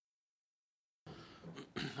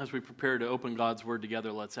As we prepare to open God's Word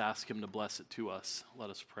together, let's ask Him to bless it to us. Let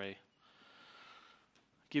us pray.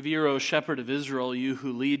 Give ear, O Shepherd of Israel, you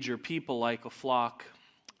who lead your people like a flock.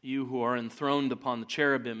 You who are enthroned upon the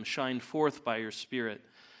cherubim, shine forth by your Spirit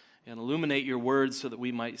and illuminate your words so that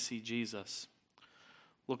we might see Jesus.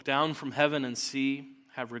 Look down from heaven and see.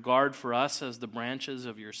 Have regard for us as the branches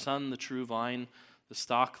of your Son, the true vine, the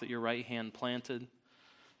stock that your right hand planted.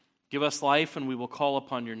 Give us life and we will call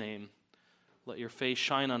upon your name. Let your face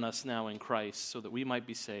shine on us now in Christ so that we might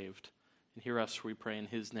be saved. And hear us, we pray in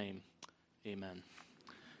his name. Amen.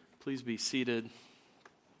 Please be seated.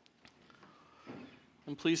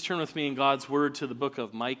 And please turn with me in God's Word to the book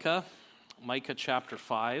of Micah. Micah chapter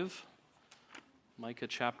 5. Micah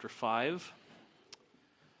chapter 5.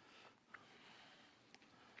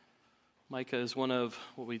 Micah is one of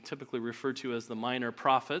what we typically refer to as the minor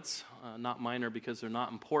prophets. Not minor because they're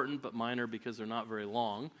not important, but minor because they're not very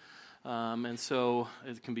long. And so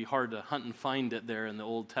it can be hard to hunt and find it there in the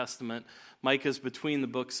Old Testament. Micah is between the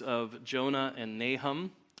books of Jonah and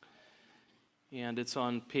Nahum. And it's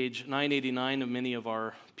on page 989 of many of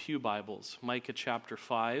our pew Bibles. Micah chapter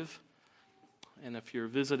 5. And if you're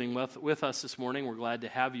visiting with us this morning, we're glad to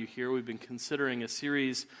have you here. We've been considering a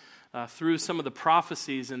series through some of the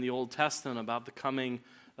prophecies in the Old Testament about the coming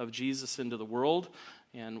of Jesus into the world.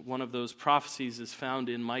 And one of those prophecies is found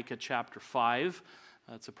in Micah chapter 5.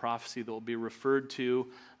 It's a prophecy that will be referred to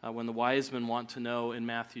when the wise men want to know in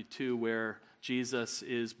Matthew 2 where Jesus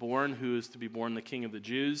is born, who is to be born the King of the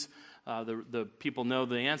Jews. The people know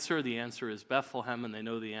the answer. The answer is Bethlehem, and they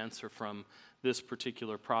know the answer from this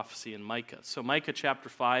particular prophecy in Micah. So Micah chapter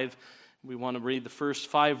 5, we want to read the first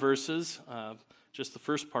 5 verses, just the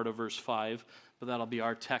first part of verse 5, but that'll be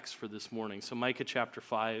our text for this morning. So Micah chapter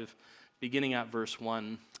 5, beginning at verse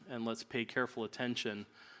 1, and let's pay careful attention,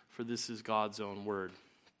 for this is God's own word.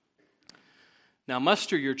 Now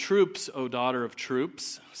muster your troops, O daughter of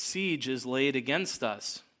troops. Siege is laid against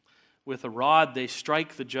us. With a rod they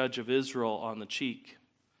strike the judge of Israel on the cheek.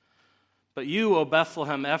 But you, O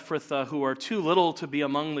Bethlehem Ephrathah, who are too little to be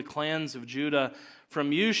among the clans of Judah,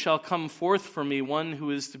 from you shall come forth for me one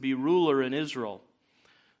who is to be ruler in Israel,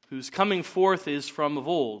 whose coming forth is from of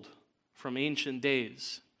old, from ancient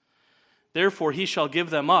days. Therefore he shall give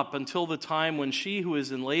them up until the time when she who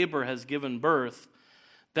is in labor has given birth.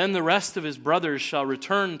 Then the rest of his brothers shall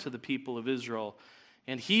return to the people of Israel,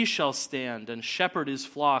 and he shall stand and shepherd his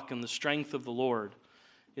flock in the strength of the Lord,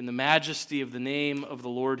 in the majesty of the name of the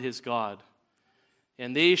Lord his God.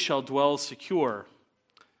 And they shall dwell secure,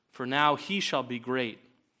 for now he shall be great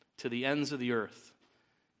to the ends of the earth,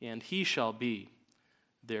 and he shall be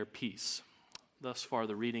their peace. Thus far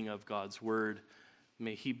the reading of God's word.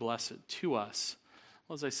 May he bless it to us.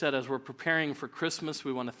 Well, as I said, as we're preparing for Christmas,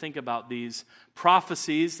 we want to think about these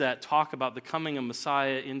prophecies that talk about the coming of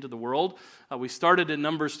Messiah into the world. We started in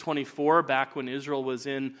Numbers 24, back when Israel was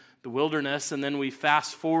in the wilderness, and then we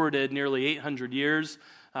fast-forwarded nearly 800 years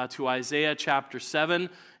to Isaiah chapter 7.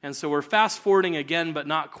 And so we're fast-forwarding again, but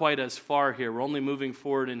not quite as far here. We're only moving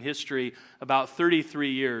forward in history about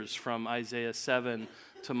 33 years from Isaiah 7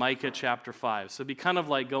 to Micah chapter 5. So it'd be kind of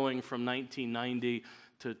like going from 1990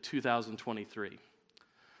 to 2023.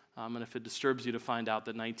 And if it disturbs you to find out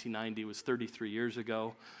that 1990 was 33 years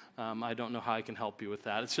ago, I don't know how I can help you with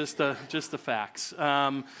that. It's just the facts.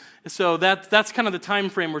 So that's kind of the time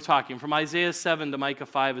frame we're talking. From Isaiah 7 to Micah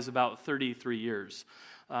 5 is about 33 years.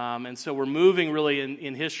 And so we're moving really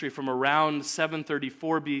in history from around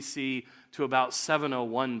 734 BC to about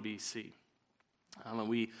 701 BC. And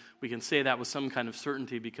we can say that with some kind of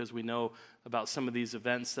certainty because we know about some of these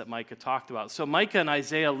events that Micah talked about. So Micah and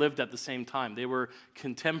Isaiah lived at the same time. They were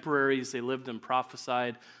contemporaries. They lived and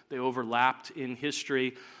prophesied. They overlapped in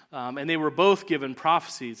history. And they were both given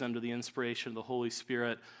prophecies under the inspiration of the Holy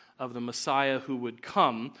Spirit of the Messiah who would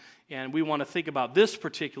come. And we want to think about this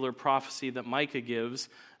particular prophecy that Micah gives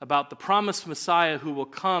about the promised Messiah who will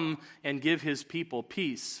come and give his people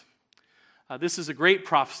peace. This is a great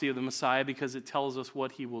prophecy of the Messiah because it tells us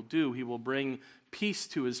what he will do. He will bring peace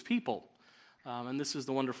to his people. And this is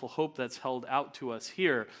the wonderful hope that's held out to us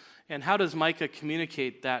here. And how does Micah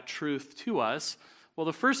communicate that truth to us? Well,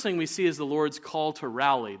 the first thing we see is the Lord's call to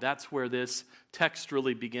rally. That's where this text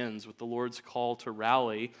really begins, with the Lord's call to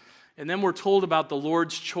rally. And then we're told about the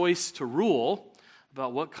Lord's choice to rule,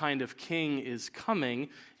 about what kind of king is coming.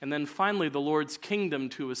 And then finally, the Lord's kingdom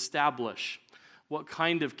to establish. What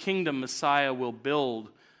kind of kingdom Messiah will build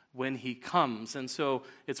when he comes. And so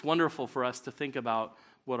it's wonderful for us to think about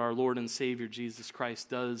what our Lord and Savior Jesus Christ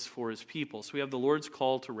does for his people. So we have the Lord's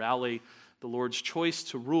call to rally, the Lord's choice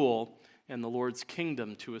to rule, and the Lord's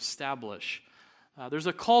kingdom to establish. There's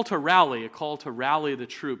a call to rally the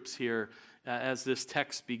troops here as this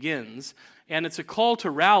text begins. And it's a call to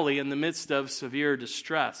rally in the midst of severe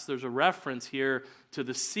distress. There's a reference here to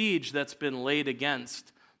the siege that's been laid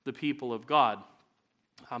against the people of God.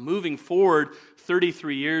 Moving forward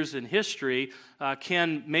 33 years in history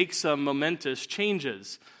can make some momentous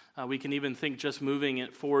changes. We can even think just moving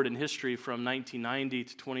it forward in history from 1990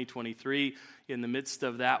 to 2023. In the midst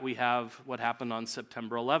of that, we have what happened on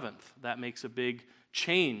September 11th. That makes a big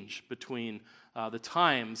change between the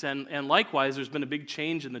times. And likewise, there's been a big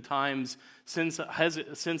change in the times since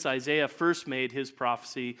Isaiah first made his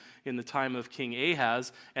prophecy in the time of King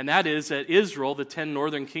Ahaz, and that is that Israel, the 10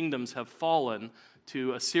 northern kingdoms, have fallen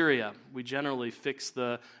to Assyria. We generally fix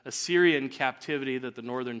the Assyrian captivity that the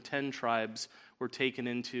northern 10 tribes were taken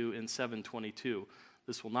into in 722.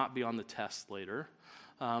 This will not be on the test later.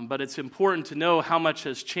 But it's important to know how much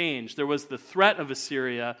has changed. There was the threat of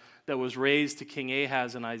Assyria that was raised to King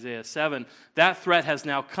Ahaz in Isaiah 7. That threat has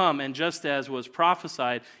now come, and just as was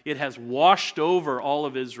prophesied, it has washed over all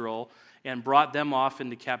of Israel and brought them off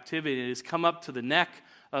into captivity. It has come up to the neck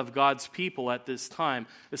of God's people at this time.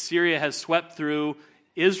 Assyria has swept through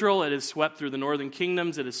Israel, it has swept through the northern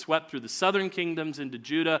kingdoms, it has swept through the southern kingdoms into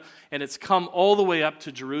Judah, and it's come all the way up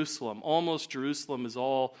to Jerusalem. Almost Jerusalem is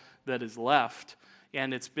all that is left.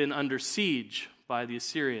 And it's been under siege by the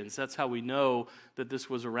Assyrians. That's how we know that this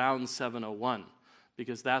was around 701,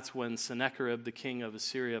 because that's when Sennacherib, the king of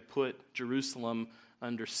Assyria, put Jerusalem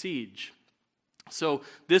under siege. So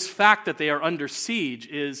this fact that they are under siege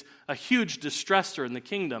is a huge distressor in the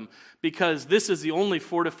kingdom, because this is the only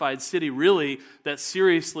fortified city really that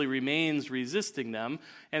seriously remains resisting them.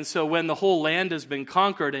 And so when the whole land has been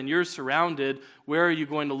conquered and you're surrounded, where are you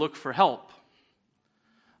going to look for help?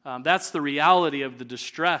 That's the reality of the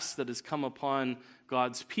distress that has come upon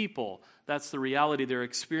God's people. That's the reality they're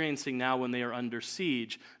experiencing now when they are under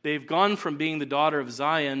siege. They've gone from being the daughter of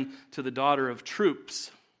Zion to the daughter of troops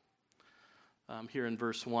here in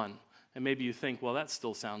verse 1. And maybe you think, well, that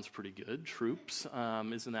still sounds pretty good. Troops,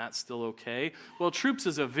 isn't that still okay? Well, troops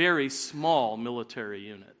is a very small military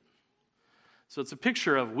unit. So it's a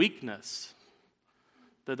picture of weakness,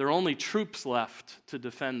 that there are only troops left to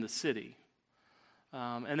defend the city.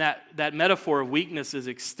 And that metaphor of weakness is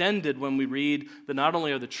extended when we read that not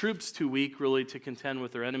only are the troops too weak really to contend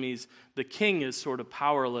with their enemies, the king is sort of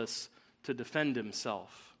powerless to defend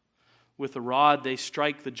himself. With a rod, they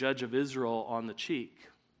strike the judge of Israel on the cheek.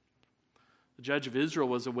 The judge of Israel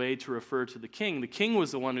was a way to refer to the king. The king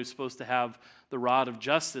was the one who's supposed to have the rod of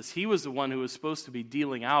justice. He was the one who was supposed to be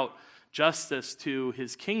dealing out justice to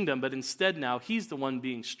his kingdom, but instead now he's the one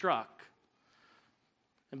being struck.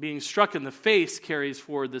 And being struck in the face carries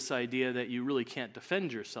forward this idea that you really can't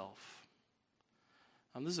defend yourself.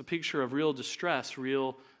 This is a picture of real distress,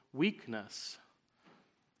 real weakness.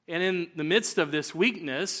 And in the midst of this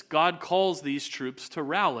weakness, God calls these troops to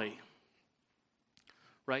rally,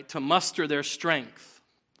 right? To muster their strength.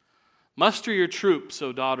 Muster your troops,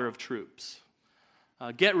 O daughter of troops.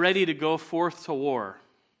 Get ready to go forth to war.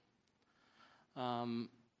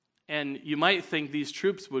 And you might think these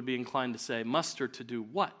troops would be inclined to say, muster to do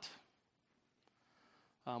what?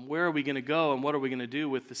 Where are we going to go, and what are we going to do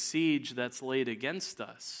with the siege that's laid against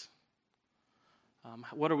us?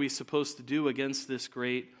 What are we supposed to do against this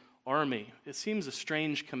great army? It seems a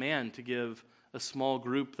strange command to give a small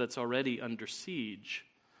group that's already under siege.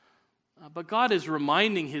 But God is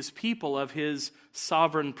reminding his people of his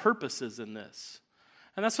sovereign purposes in this.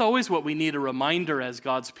 And that's always what we need, a reminder as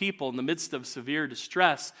God's people in the midst of severe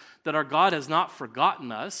distress, that our God has not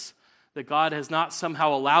forgotten us, that God has not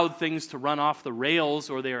somehow allowed things to run off the rails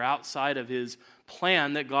or they are outside of his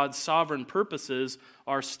plan, that God's sovereign purposes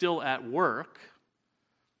are still at work.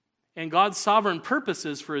 And God's sovereign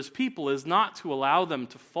purposes for his people is not to allow them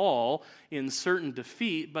to fall in certain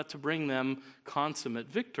defeat, but to bring them consummate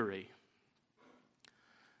victory.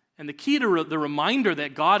 And the key to the reminder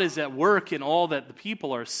that God is at work in all that the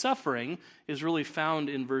people are suffering is really found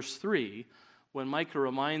in verse 3, when Micah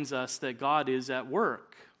reminds us that God is at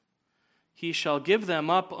work. He shall give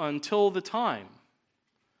them up until the time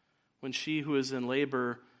when she who is in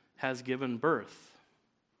labor has given birth.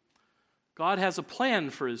 God has a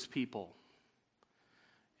plan for his people.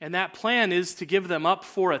 And that plan is to give them up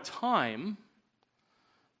for a time,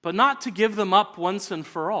 but not to give them up once and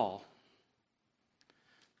for all.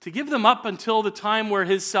 To give them up until the time where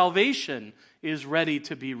his salvation is ready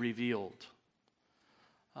to be revealed.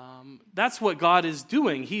 That's what God is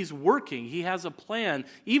doing. He's working. He has a plan.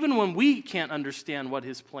 Even when we can't understand what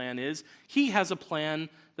his plan is, he has a plan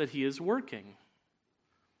that he is working.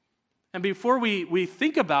 And before we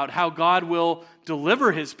think about how God will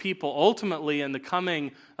deliver his people ultimately in the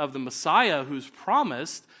coming of the Messiah who's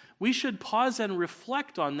promised, we should pause and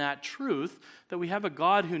reflect on that truth that we have a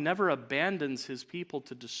God who never abandons his people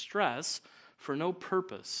to distress for no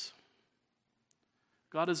purpose.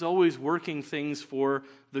 God is always working things for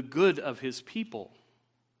the good of his people.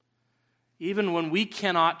 Even when we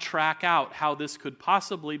cannot track out how this could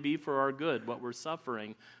possibly be for our good, what we're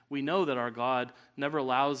suffering, we know that our God never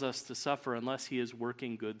allows us to suffer unless he is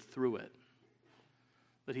working good through it.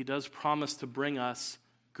 That he does promise to bring us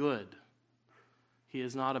good. He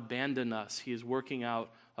has not abandoned us. He is working out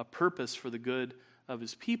a purpose for the good of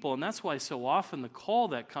his people. And that's why so often the call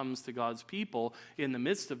that comes to God's people in the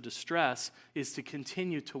midst of distress is to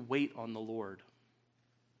continue to wait on the Lord.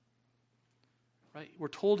 Right? We're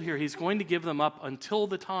told here he's going to give them up until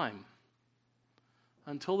the time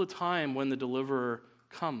when the deliverer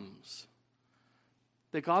comes.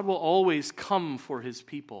 That God will always come for his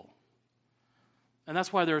people. And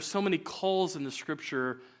that's why there are so many calls in the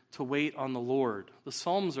Scripture to wait on the Lord. The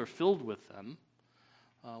Psalms are filled with them.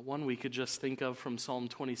 One we could just think of from Psalm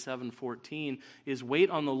 27:14 is, wait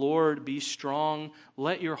on the Lord, be strong,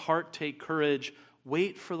 let your heart take courage,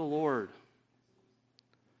 wait for the Lord.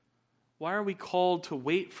 Why are we called to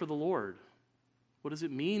wait for the Lord? What does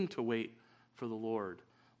it mean to wait for the Lord?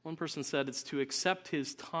 One person said it's to accept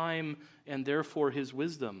his time and therefore his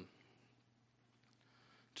wisdom.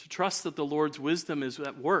 To trust that the Lord's wisdom is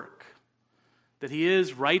at work, that he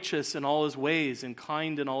is righteous in all his ways and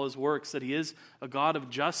kind in all his works, that he is a God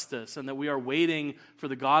of justice, and that we are waiting for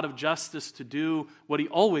the God of justice to do what he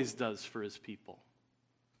always does for his people,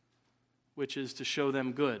 which is to show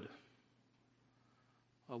them good.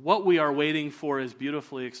 What we are waiting for is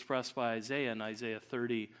beautifully expressed by Isaiah in Isaiah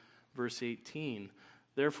 30, verse 18.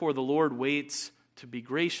 Therefore the Lord waits to be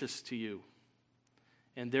gracious to you,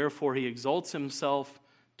 and therefore he exalts himself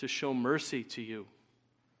to show mercy to you.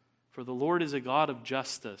 For the Lord is a God of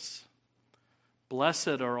justice.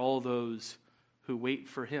 Blessed are all those who wait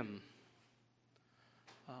for him.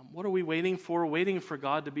 What are we waiting for? We're waiting for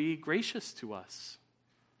God to be gracious to us.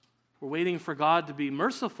 We're waiting for God to be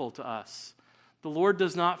merciful to us. The Lord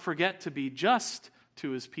does not forget to be just to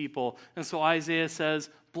his people. And so Isaiah says,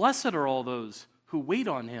 blessed are all those who wait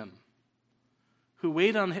on him, who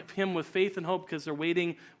wait on him with faith and hope, because their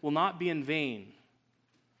waiting will not be in vain.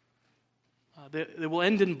 They will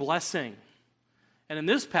end in blessing. And in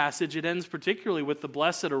this passage, it ends particularly with the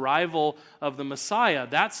blessed arrival of the Messiah.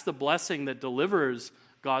 That's the blessing that delivers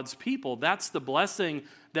God's people. That's the blessing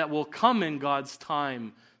that will come in God's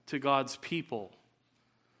time to God's people.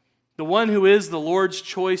 The one who is the Lord's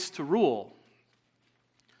choice to rule.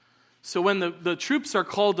 So when the troops are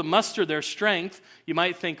called to muster their strength, you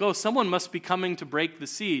might think, oh, someone must be coming to break the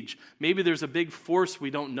siege. Maybe there's a big force we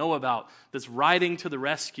don't know about that's riding to the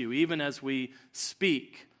rescue, even as we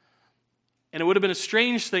speak. And it would have been a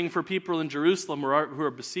strange thing for people in Jerusalem who are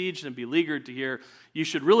besieged and beleaguered to hear, you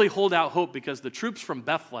should really hold out hope because the troops from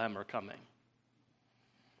Bethlehem are coming.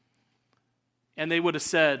 And they would have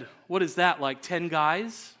said, what is that, like 10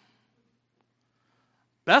 guys?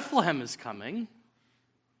 Bethlehem is coming.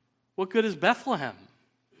 What good is Bethlehem?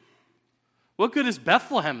 What good is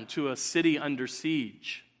Bethlehem to a city under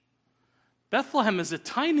siege? Bethlehem is a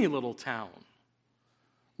tiny little town.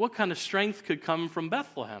 What kind of strength could come from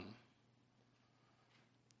Bethlehem?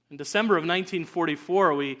 In December of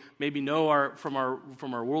 1944, we maybe know from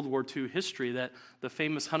our World War II history that the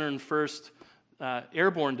famous 101st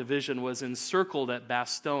Airborne Division was encircled at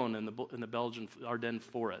Bastogne in the Belgian Ardennes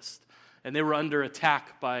forest. And they were under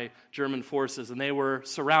attack by German forces, and they were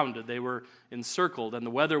surrounded. They were encircled, and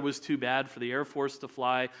the weather was too bad for the Air Force to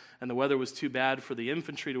fly, and the weather was too bad for the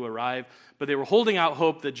infantry to arrive. But they were holding out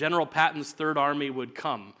hope that General Patton's Third Army would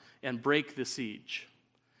come and break the siege.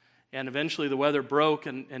 And eventually the weather broke,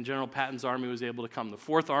 and General Patton's army was able to come. The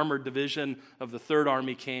 4th Armored Division of the Third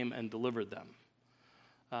Army came and delivered them.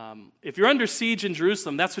 If you're under siege in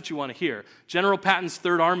Jerusalem, that's what you want to hear. General Patton's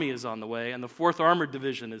Third Army is on the way, and the 4th Armored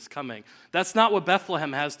Division is coming. That's not what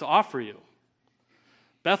Bethlehem has to offer you.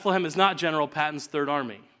 Bethlehem is not General Patton's Third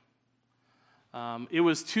Army. It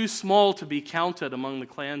was too small to be counted among the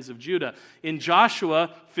clans of Judah. In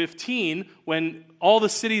Joshua 15, when all the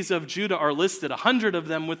cities of Judah are listed, 100 of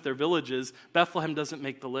them with their villages, Bethlehem doesn't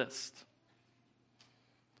make the list.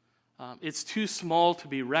 It's too small to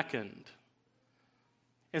be reckoned.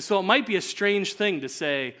 And so it might be a strange thing to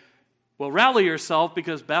say, well, rally yourself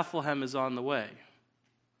because Bethlehem is on the way.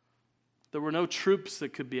 There were no troops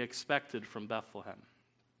that could be expected from Bethlehem.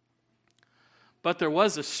 But there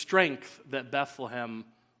was a strength that Bethlehem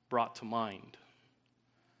brought to mind.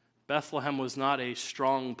 Bethlehem was not a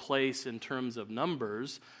strong place in terms of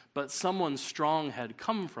numbers, but someone strong had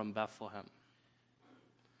come from Bethlehem.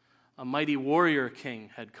 A mighty warrior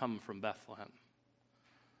king had come from Bethlehem.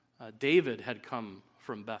 David had come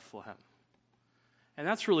from Bethlehem. And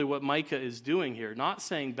that's really what Micah is doing here. Not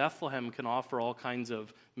saying Bethlehem can offer all kinds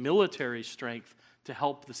of military strength to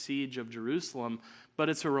help the siege of Jerusalem, but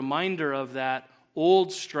it's a reminder of that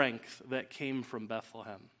old strength that came from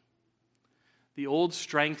Bethlehem. The old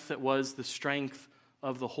strength that was the strength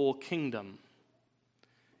of the whole kingdom.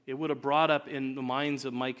 It would have brought up in the minds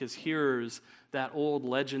of Micah's hearers that old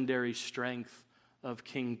legendary strength of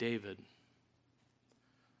King David,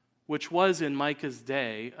 which was in Micah's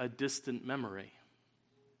day a distant memory.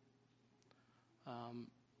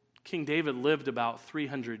 King David lived about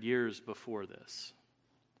 300 years before this.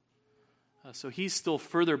 So he's still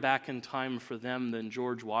further back in time for them than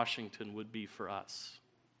George Washington would be for us.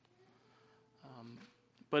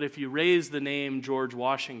 But if you raise the name George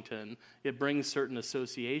Washington, it brings certain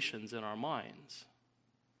associations in our minds.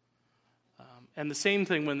 And the same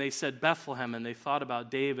thing when they said Bethlehem and they thought about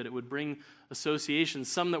David, it would bring associations,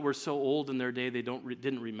 some that were so old in their day they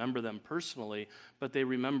didn't remember them personally, but they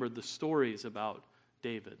remembered the stories about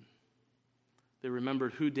David. They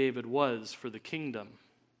remembered who David was for the kingdom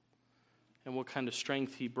and what kind of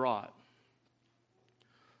strength he brought.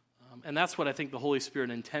 And that's what I think the Holy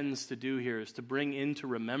Spirit intends to do here, is to bring into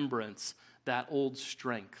remembrance that old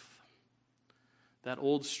strength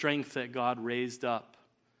that God raised up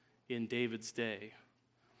in David's day.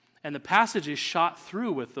 And the passage is shot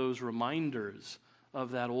through with those reminders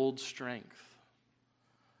of that old strength.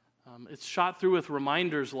 It's shot through with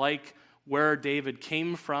reminders like where David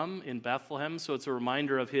came from in Bethlehem, so it's a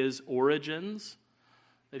reminder of his origins,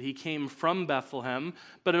 that he came from Bethlehem,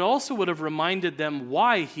 but it also would have reminded them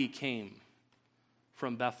why he came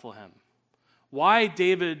from Bethlehem. Why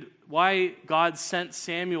God sent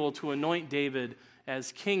Samuel to anoint David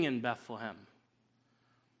as king in Bethlehem.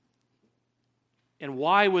 And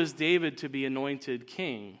why was David to be anointed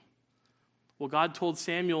king? Well, God told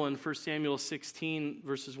Samuel in 1 Samuel 16,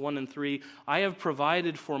 verses 1 and 3, I have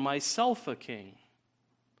provided for myself a king.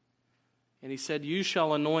 And he said, you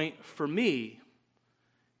shall anoint for me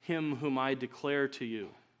him whom I declare to you.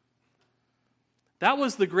 That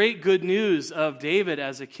was the great good news of David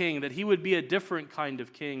as a king, that he would be a different kind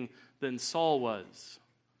of king than Saul was.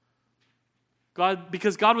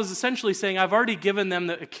 Because God was essentially saying, I've already given them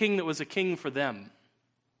a king that was a king for them.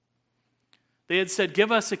 They had said,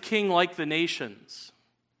 give us a king like the nations.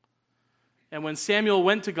 And when Samuel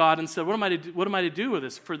went to God and said, what am I to do with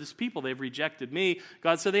this for this people? They've rejected me.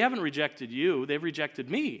 God said, they haven't rejected you, they've rejected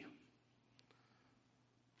me.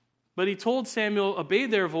 But he told Samuel, obey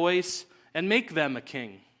their voice and make them a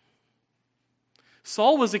king.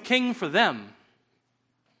 Saul was a king for them.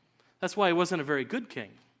 That's why he wasn't a very good king.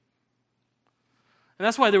 And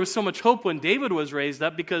that's why there was so much hope when David was raised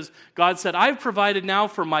up, because God said, I've provided now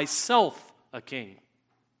for myself a king.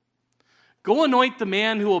 Go anoint the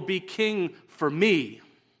man who will be king for me.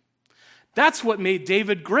 That's what made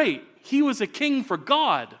David great. He was a king for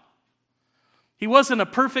God. He wasn't a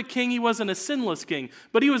perfect king, he wasn't a sinless king,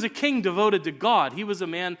 but he was a king devoted to God. He was a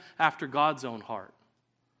man after God's own heart.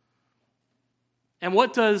 And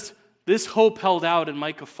what does this hope held out in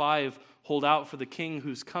Micah 5 hold out for the king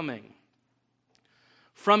who's coming?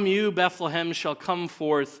 From you, Bethlehem, shall come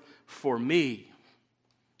forth for me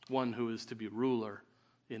one who is to be ruler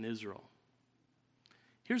in Israel.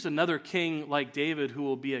 Here's another king like David who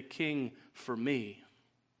will be a king for me.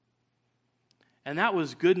 And that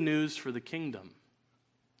was good news for the kingdom.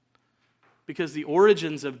 Because the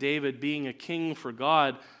origins of David being a king for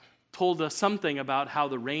God told us something about how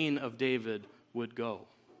the reign of David would go.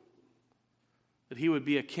 That he would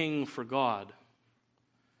be a king for God.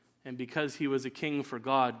 And because he was a king for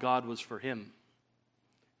God, God was for him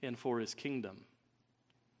and for his kingdom.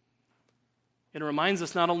 It reminds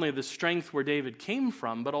us not only of the strength where David came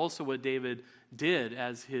from, but also what David did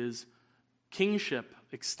as his kingship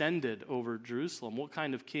extended over Jerusalem. What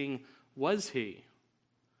kind of king was he?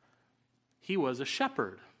 He was a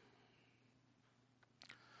shepherd.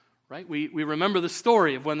 Right? We remember the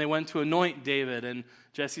story of when they went to anoint David, and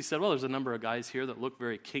Jesse said, well, there's a number of guys here that look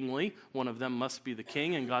very kingly. One of them must be the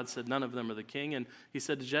king, and God said, none of them are the king. And he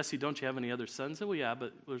said to Jesse, don't you have any other sons? He said, well, yeah,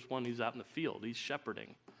 but there's one who's out in the field. He's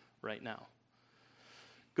shepherding right now.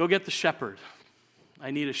 Go get the shepherd.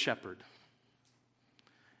 I need a shepherd.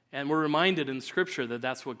 And we're reminded in Scripture that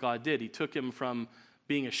that's what God did. He took him from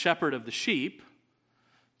being a shepherd of the sheep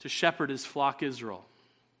to shepherd his flock Israel.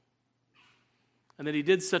 And that he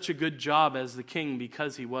did such a good job as the king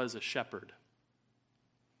because he was a shepherd.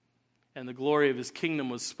 And the glory of his kingdom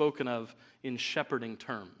was spoken of in shepherding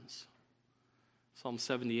terms. Psalm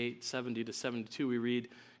 78, 70 to 72, we read,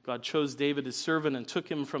 God chose David his servant and took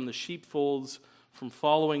him from the sheepfolds, from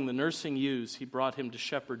following the nursing ewes. He brought him to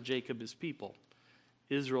shepherd Jacob his people,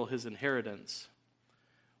 Israel his inheritance.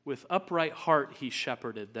 With upright heart he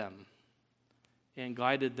shepherded them and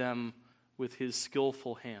guided them with his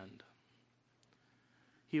skillful hand.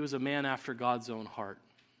 He was a man after God's own heart.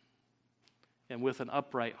 And with an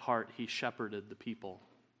upright heart, he shepherded the people.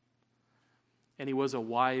 And he was a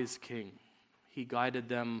wise king. He guided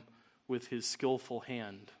them with his skillful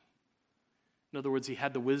hand. In other words, he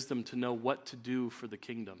had the wisdom to know what to do for the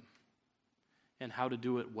kingdom and how to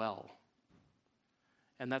do it well.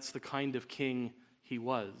 And that's the kind of king he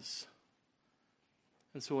was.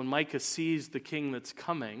 And so when Micah sees the king that's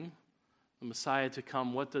coming, the Messiah to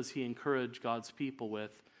come, what does he encourage God's people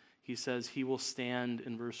with? He says he will stand,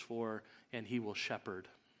 in verse 4, and he will shepherd.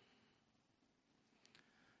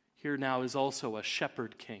 Here now is also a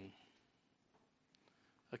shepherd king,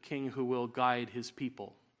 a king who will guide his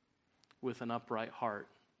people with an upright heart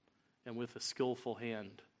and with a skillful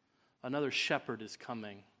hand. Another shepherd is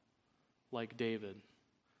coming, like David.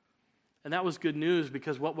 And that was good news,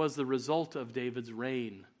 because what was the result of David's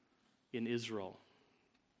reign in Israel?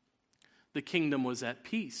 The kingdom was at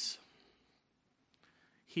peace.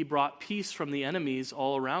 He brought peace from the enemies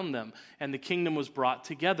all around them, and the kingdom was brought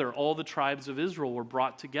together. All the tribes of Israel were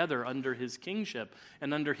brought together under his kingship,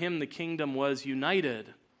 and under him the kingdom was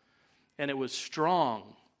united, and it was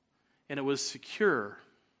strong, and it was secure.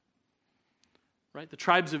 Right? The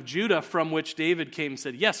tribes of Judah, from which David came,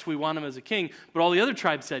 said, yes, we want him as a king. But all the other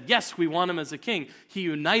tribes said, yes, we want him as a king. He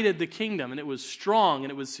united the kingdom, and it was strong,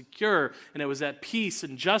 and it was secure, and it was at peace,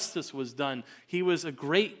 and justice was done. He was a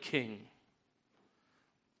great king.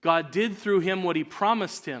 God did through him what he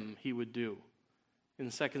promised him he would do. In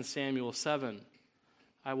 2 Samuel 7,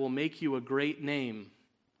 I will make you a great name,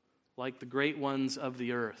 like the great ones of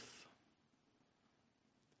the earth.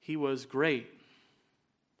 He was great,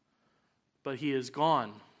 but he is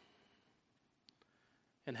gone.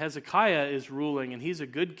 And Hezekiah is ruling, and he's a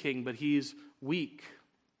good king, but he's weak.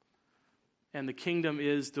 And the kingdom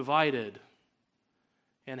is divided,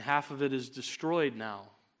 and half of it is destroyed now.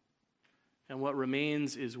 And what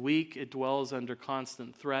remains is weak. It dwells under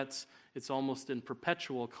constant threats. It's almost in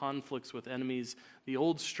perpetual conflicts with enemies. The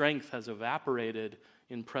old strength has evaporated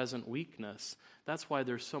in present weakness. That's why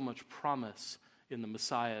there's so much promise in the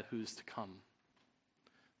Messiah who's to come.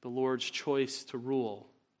 The Lord's choice to rule.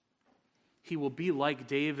 He will be like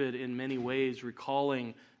David in many ways,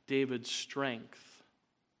 recalling David's strength.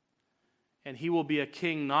 And he will be a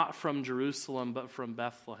king not from Jerusalem, but from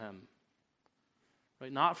Bethlehem.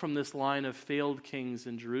 Right? Not from this line of failed kings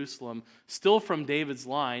in Jerusalem, still from David's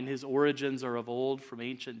line. His origins are of old, from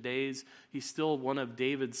ancient days. He's still one of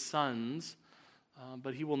David's sons,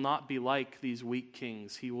 but he will not be like these weak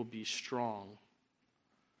kings. He will be strong.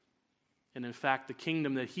 And in fact, the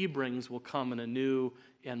kingdom that he brings will come in a new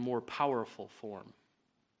and more powerful form.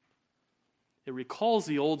 It recalls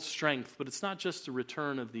the old strength, but it's not just a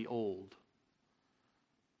return of the old.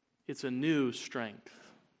 It's a new strength.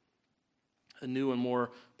 A new and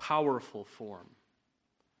more powerful form.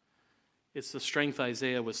 It's the strength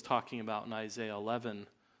Isaiah was talking about in Isaiah 11,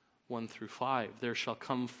 1 through 5. There shall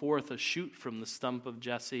come forth a shoot from the stump of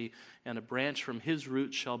Jesse, and a branch from his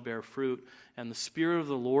root shall bear fruit, and the Spirit of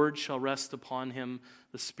the Lord shall rest upon him,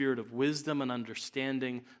 the Spirit of wisdom and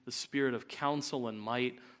understanding, the Spirit of counsel and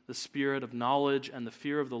might, the Spirit of knowledge and the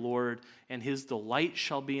fear of the Lord, and his delight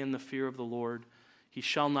shall be in the fear of the Lord. He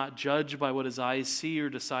shall not judge by what his eyes see or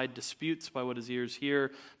decide disputes by what his ears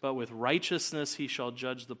hear, but with righteousness he shall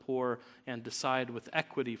judge the poor and decide with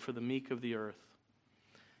equity for the meek of the earth.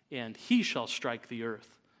 And he shall strike the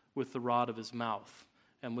earth with the rod of his mouth,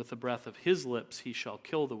 and with the breath of his lips he shall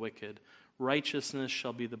kill the wicked. Righteousness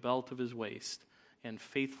shall be the belt of his waist, and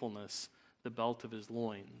faithfulness the belt of his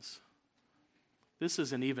loins. This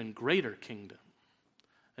is an even greater kingdom,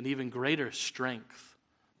 an even greater strength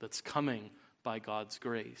that's coming by God's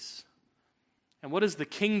grace. And what is the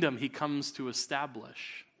kingdom he comes to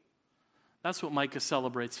establish? That's what Micah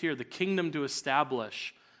celebrates here, the kingdom to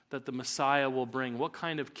establish that the Messiah will bring. What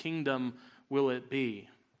kind of kingdom will it be?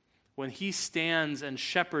 When he stands and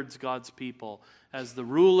shepherds God's people as the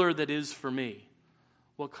ruler that is for me,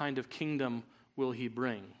 what kind of kingdom will he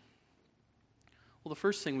bring? Well, the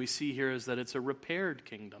first thing we see here is that it's a repaired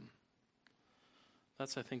kingdom.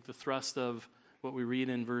 That's, I think, the thrust of what we read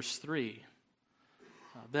in verse 3.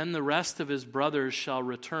 Then the rest of his brothers shall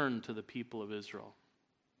return to the people of Israel.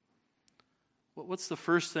 What's the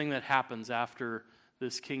first thing that happens after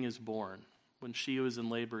this king is born? when she who is in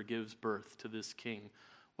labor gives birth to this king,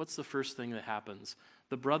 what's the first thing that happens?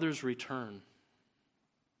 The brothers return.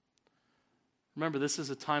 Remember, this is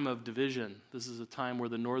a time of division. This is a time where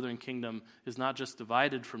the northern kingdom is not just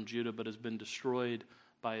divided from Judah, but has been destroyed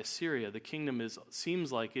by Assyria. The kingdom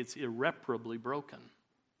seems like it's irreparably broken.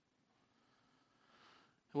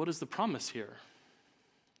 And what is the promise here?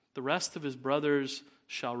 The rest of his brothers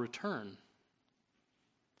shall return.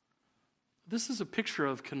 This is a picture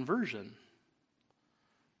of conversion.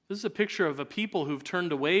 This is a picture of a people who've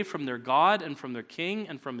turned away from their God and from their king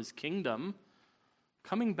and from his kingdom,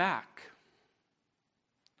 coming back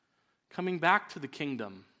to the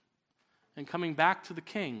kingdom and coming back to the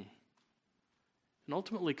king, and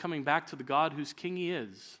ultimately coming back to the God whose king he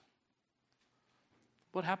is.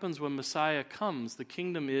 What happens when Messiah comes? The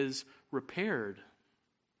kingdom is repaired.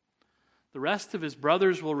 The rest of his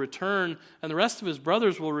brothers will return, and the rest of his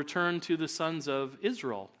brothers will return to the sons of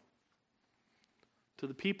Israel, to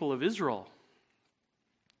the people of Israel.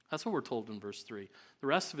 That's what we're told in verse 3. The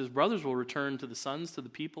rest of his brothers will return to the sons, to the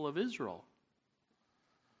people of Israel.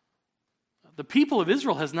 The people of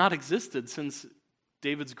Israel has not existed since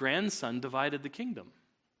David's grandson divided the kingdom.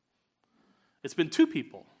 It's been two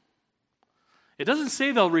people. It doesn't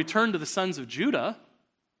say they'll return to the sons of Judah.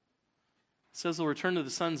 It says they'll return to the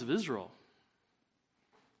sons of Israel.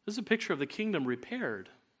 This is a picture of the kingdom repaired.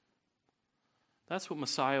 That's what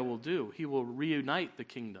Messiah will do. He will reunite the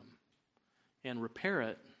kingdom and repair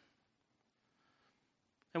it.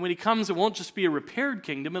 And when he comes, it won't just be a repaired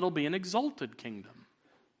kingdom, it'll be an exalted kingdom.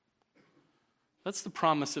 That's the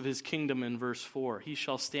promise of his kingdom in verse 4. He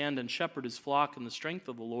shall stand and shepherd his flock in the strength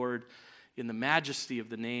of the Lord, in the majesty of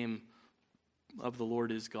the name of the Lord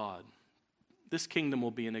his God. This kingdom will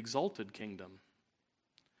be an exalted kingdom.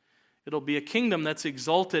 It'll be a kingdom that's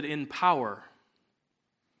exalted in power.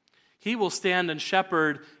 He will stand and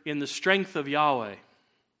shepherd in the strength of Yahweh.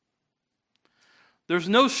 There's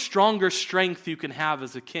no stronger strength you can have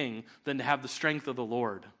as a king than to have the strength of the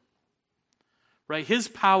Lord. Right? His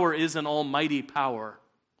power is an almighty power.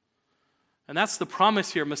 And that's the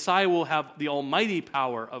promise here. Messiah will have the almighty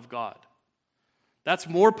power of God. That's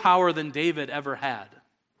more power than David ever had.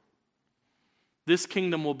 This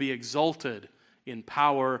kingdom will be exalted in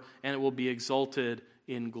power, and it will be exalted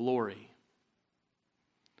in glory.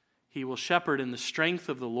 He will shepherd in the strength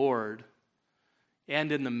of the Lord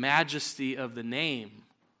and in the majesty of the name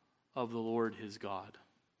of the Lord his God.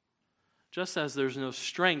 Just as there's no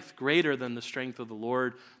strength greater than the strength of the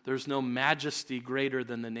Lord, there's no majesty greater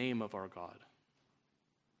than the name of our God.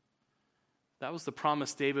 That was the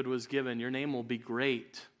promise David was given. Your name will be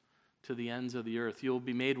great to the ends of the earth. You'll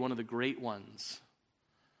be made one of the great ones.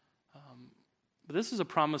 But this is a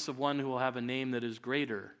promise of one who will have a name that is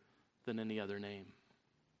greater than any other name.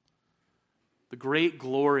 The great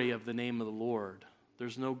glory of the name of the Lord.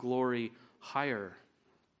 There's no glory higher.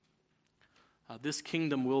 This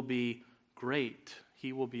kingdom will be great.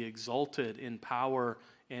 He will be exalted in power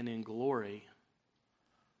and in glory.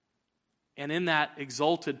 And in that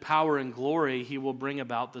exalted power and glory, he will bring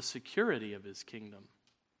about the security of his kingdom.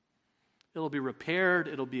 It'll be repaired,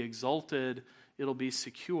 it'll be exalted, it'll be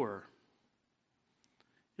secure.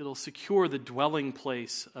 It'll secure the dwelling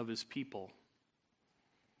place of his people.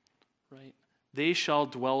 Right? They shall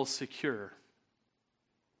dwell secure.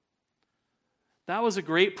 That was a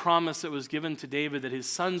great promise that was given to David, that his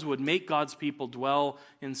sons would make God's people dwell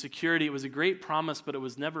in security. It was a great promise, but it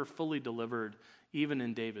was never fully delivered, even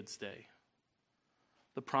in David's day.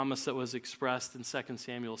 The promise that was expressed in 2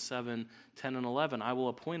 Samuel 7, 10 and 11. I will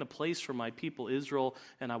appoint a place for my people Israel,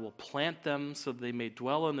 and I will plant them so that they may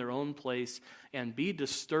dwell in their own place and be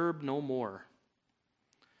disturbed no more.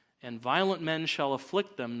 And violent men shall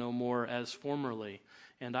afflict them no more as formerly,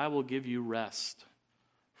 and I will give you rest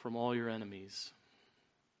from all your enemies.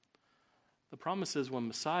 The promise is when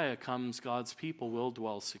Messiah comes, God's people will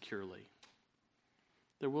dwell securely.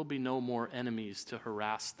 There will be no more enemies to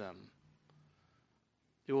harass them.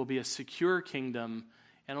 It will be a secure kingdom,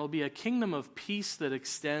 and it will be a kingdom of peace that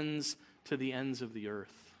extends to the ends of the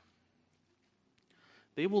earth.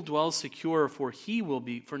 They will dwell secure, for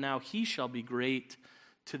now he shall be great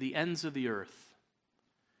to the ends of the earth,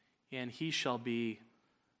 and he shall be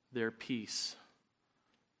their peace.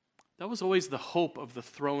 That was always the hope of the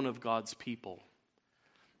throne of God's people,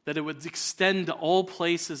 that it would extend to all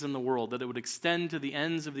places in the world, that it would extend to the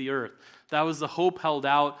ends of the earth. That was the hope held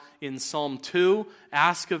out in Psalm 2.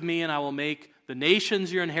 Ask of me, and I will make the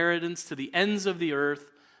nations your inheritance to the ends of the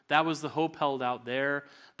earth. That was the hope held out there.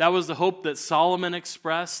 That was the hope that Solomon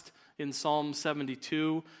expressed in Psalm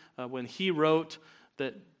 72 when he wrote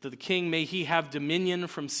that the king, may he have dominion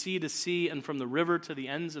from sea to sea and from the river to the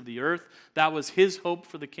ends of the earth. That was his hope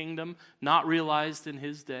for the kingdom, not realized in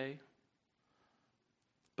his day.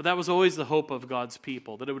 But that was always the hope of God's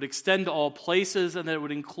people, that it would extend to all places and that it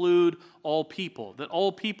would include all people, that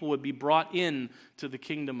all people would be brought in to the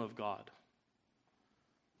kingdom of God.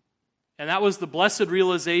 And that was the blessed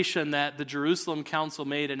realization that the Jerusalem Council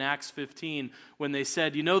made in Acts 15 when they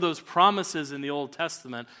said, you know those promises in the Old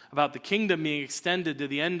Testament about the kingdom being extended to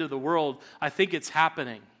the end of the world, I think it's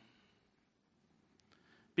happening.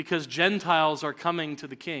 Because Gentiles are coming to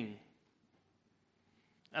the king.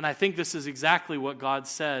 And I think this is exactly what God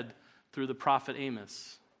said through the prophet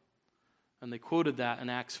Amos. And they quoted that in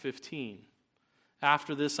Acts 15.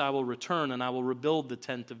 After this I will return, and I will rebuild the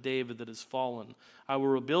tent of David that has fallen. I will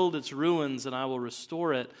rebuild its ruins, and I will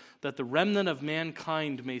restore it, that the remnant of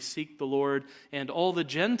mankind may seek the Lord, and all the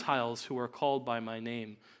Gentiles who are called by my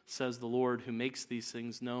name, says the Lord, who makes these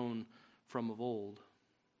things known from of old.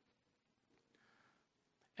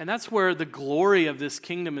 And that's where the glory of this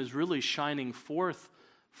kingdom is really shining forth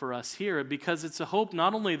for us here, because it's a hope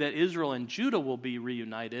not only that Israel and Judah will be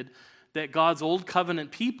reunited, that God's old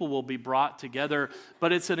covenant people will be brought together,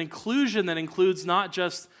 but it's an inclusion that includes not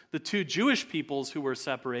just the two Jewish peoples who were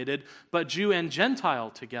separated, but Jew and Gentile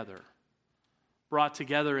together, brought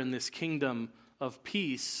together in this kingdom of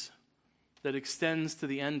peace that extends to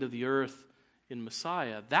the end of the earth in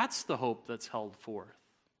Messiah. That's the hope that's held forth.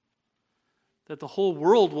 That the whole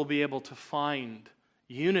world will be able to find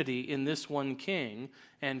unity in this one king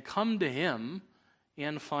and come to him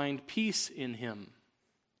and find peace in him.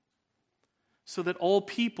 So that all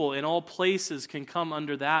people in all places can come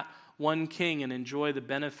under that one king and enjoy the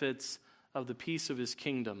benefits of the peace of his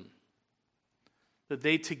kingdom. That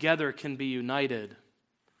they together can be united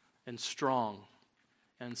and strong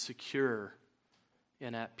and secure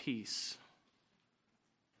and at peace.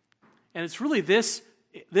 And it's really this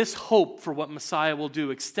hope for what Messiah will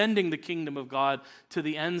do, extending the kingdom of God to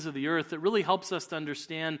the ends of the earth, that really helps us to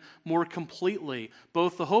understand more completely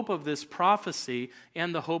both the hope of this prophecy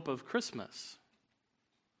and the hope of Christmas.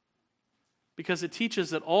 Because it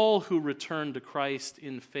teaches that all who return to Christ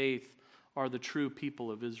in faith are the true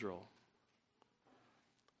people of Israel.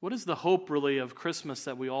 What is the hope really of Christmas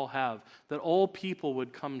that we all have? That all people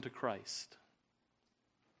would come to Christ.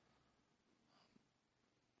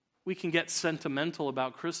 We can get sentimental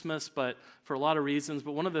about Christmas, but for a lot of reasons.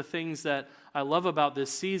 But one of the things that I love about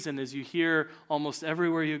this season is you hear almost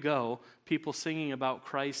everywhere you go people singing about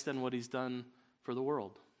Christ and what he's done for the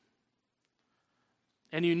world.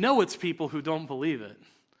 And you know it's people who don't believe it.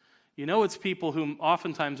 You know it's people who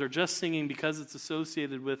oftentimes are just singing because it's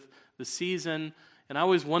associated with the season. And I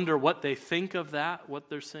always wonder what they think of that, what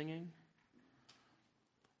they're singing.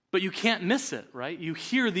 But you can't miss it, right? You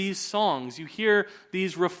hear these songs. You hear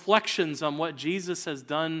these reflections on what Jesus has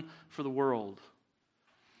done for the world.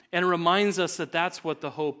 And it reminds us that that's what the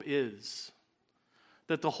hope is.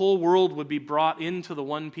 That the whole world would be brought into the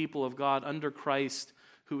one people of God under Christ,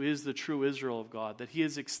 who is the true Israel of God, that he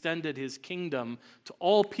has extended his kingdom to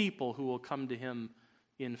all people who will come to him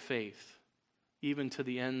in faith, even to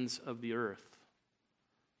the ends of the earth.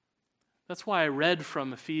 That's why I read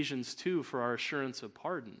from Ephesians 2 for our assurance of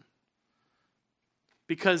pardon.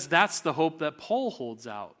 Because that's the hope that Paul holds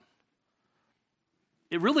out.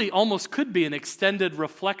 It really almost could be an extended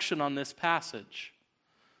reflection on this passage.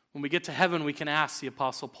 When we get to heaven, we can ask the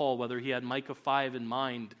Apostle Paul whether he had Micah 5 in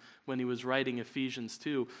mind when he was writing Ephesians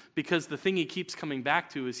 2, because the thing he keeps coming back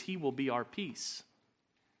to is he will be our peace.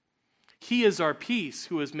 He is our peace,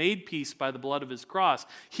 who has made peace by the blood of his cross.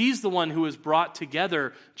 He's the one who has brought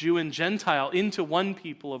together Jew and Gentile into one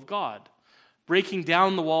people of God, breaking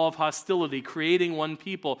down the wall of hostility, creating one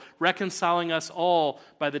people, reconciling us all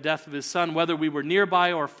by the death of his Son. Whether we were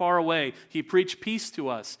nearby or far away, he preached peace to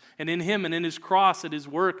us. And in him and in his cross, at his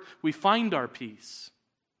work, we find our peace.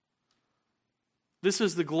 This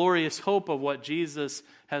is the glorious hope of what Jesus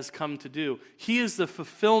has come to do. He is the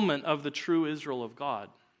fulfillment of the true Israel of God.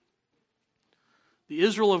 The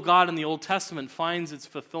Israel of God in the Old Testament finds its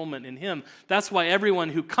fulfillment in him. That's why everyone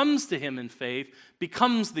who comes to him in faith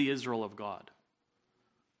becomes the Israel of God,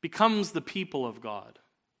 becomes the people of God.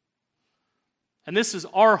 And this is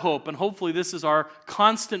our hope, and hopefully this is our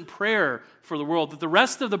constant prayer for the world, that the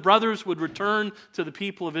rest of the brothers would return to the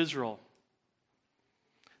people of Israel.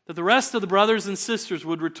 That the rest of the brothers and sisters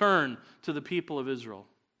would return to the people of Israel.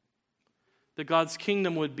 That God's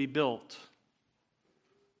kingdom would be built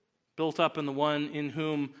up in the one in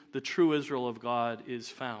whom the true Israel of God is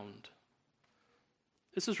found.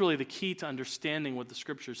 This is really the key to understanding what the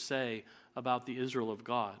Scriptures say about the Israel of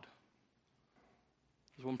God.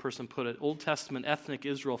 As one person put it, Old Testament ethnic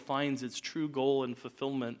Israel finds its true goal and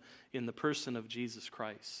fulfillment in the person of Jesus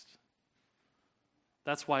Christ.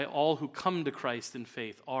 That's why all who come to Christ in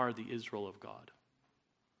faith are the Israel of God,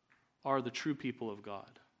 are the true people of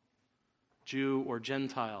God. Jew or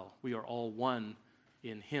Gentile, we are all one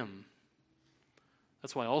in him.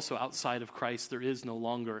 That's why also outside of Christ there is no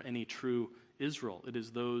longer any true Israel. It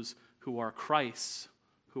is those who are Christ's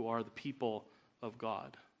who are the people of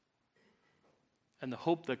God. And the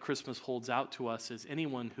hope that Christmas holds out to us is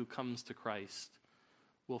anyone who comes to Christ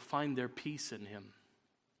will find their peace in him.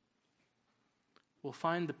 Will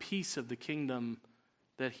find the peace of the kingdom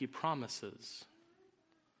that he promises.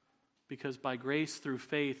 Because by grace through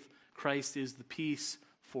faith, Christ is the peace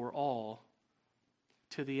for all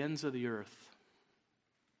to the ends of the earth.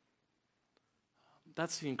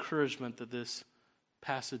 That's the encouragement that this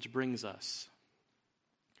passage brings us.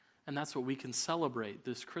 And that's what we can celebrate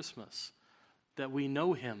this Christmas, that we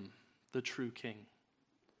know him, the true King,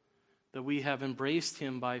 that we have embraced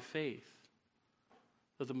him by faith,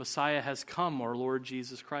 that the Messiah has come, our Lord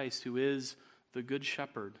Jesus Christ, who is the Good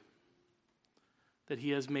Shepherd, that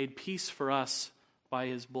he has made peace for us by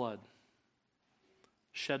his blood,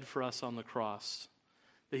 shed for us on the cross,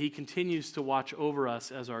 that he continues to watch over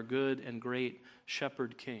us as our good and great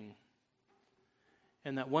Shepherd King,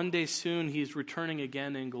 and that one day soon he's returning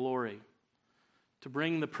again in glory to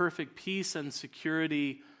bring the perfect peace and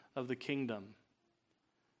security of the kingdom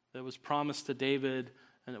that was promised to David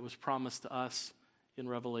and that was promised to us in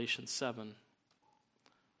Revelation 7.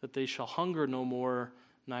 That they shall hunger no more,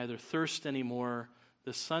 neither thirst any more.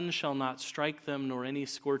 The sun shall not strike them, nor any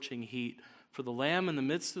scorching heat. For the Lamb in the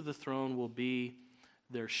midst of the throne will be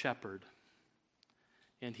their shepherd.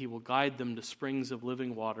 And he will guide them to springs of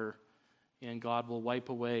living water, and God will wipe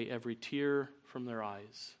away every tear from their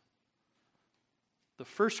eyes. The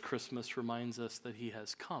first Christmas reminds us that he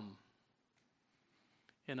has come.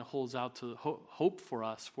 And it holds out to hope for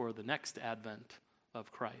us for the next advent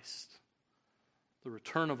of Christ, the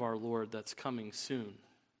return of our Lord that's coming soon.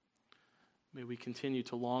 May we continue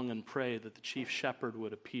to long and pray that the chief shepherd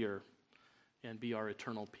would appear and be our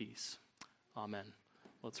eternal peace. Amen.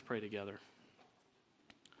 Let's pray together.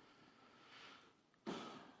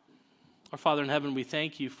 Our Father in heaven, we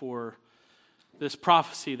thank you for this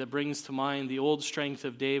prophecy that brings to mind the old strength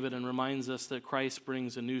of David and reminds us that Christ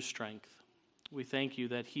brings a new strength. We thank you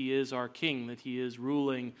that he is our King, that he is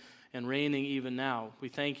ruling and reigning even now. We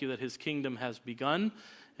thank you that his kingdom has begun,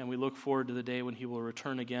 and we look forward to the day when he will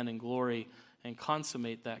return again in glory and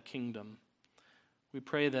consummate that kingdom. We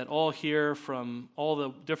pray that all here from all the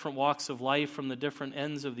different walks of life, from the different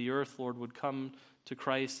ends of the earth, Lord, would come to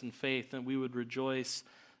Christ in faith, and we would rejoice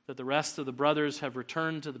that the rest of the brothers have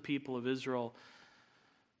returned to the people of Israel.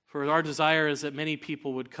 For our desire is that many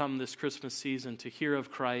people would come this Christmas season to hear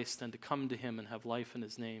of Christ and to come to him and have life in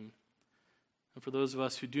his name. And for those of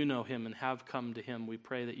us who do know him and have come to him, we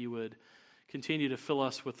pray that you would continue to fill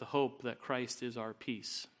us with the hope that Christ is our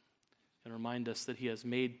peace and remind us that he has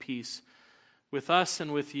made peace with us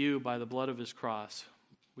and with you by the blood of his cross.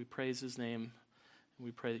 We praise his name, and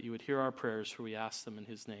we pray that you would hear our prayers, for we ask them in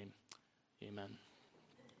his name. Amen.